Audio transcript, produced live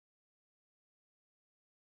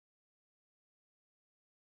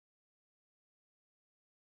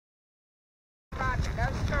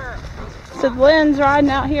said Lynn's riding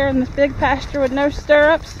out here in this big pasture with no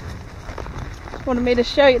stirrups. Just wanted me to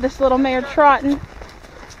show you this little mare trotting.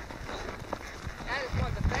 That is one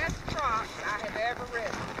of the best trots I have ever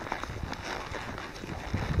ridden.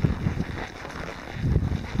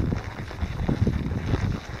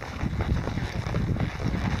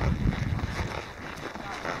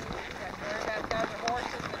 There got the other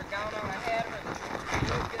horses that are going on ahead of it.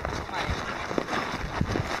 Really good little mare.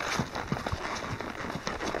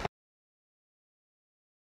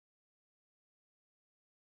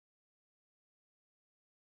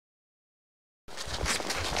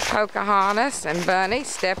 Pocahontas and Bunny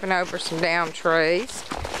stepping over some down trees.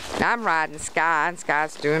 And I'm riding Sky, and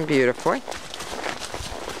Sky's doing beautifully.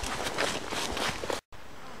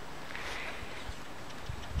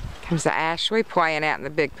 Comes the Ashley playing out in the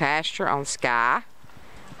big pasture on Sky.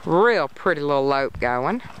 Real pretty little lope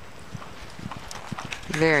going.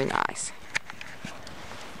 Very nice.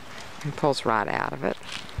 And pulls right out of it.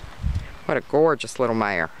 What a gorgeous little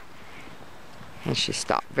mare. And she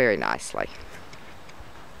stopped very nicely.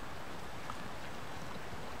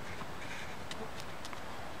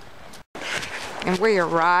 And we are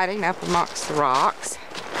riding up amongst the rocks.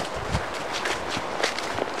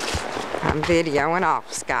 I'm videoing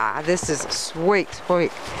off Sky. This is a sweet,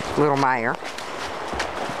 sweet little mare.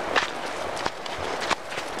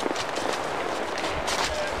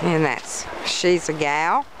 And she's a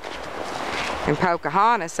gal. And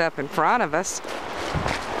Pocahontas up in front of us.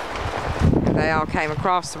 And they all came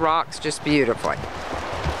across the rocks just beautifully.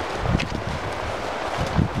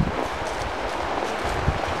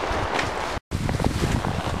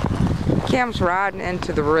 Kim's riding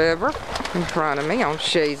into the river in front of me on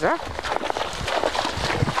Shiza.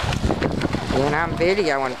 And I'm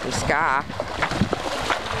videoing from Sky.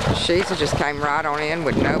 Shiza just came right on in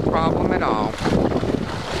with no problem at all.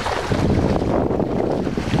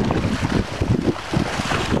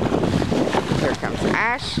 Here comes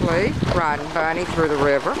Ashley riding Bunny through the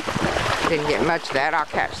river. Didn't get much of that. I'll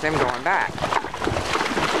catch them going back.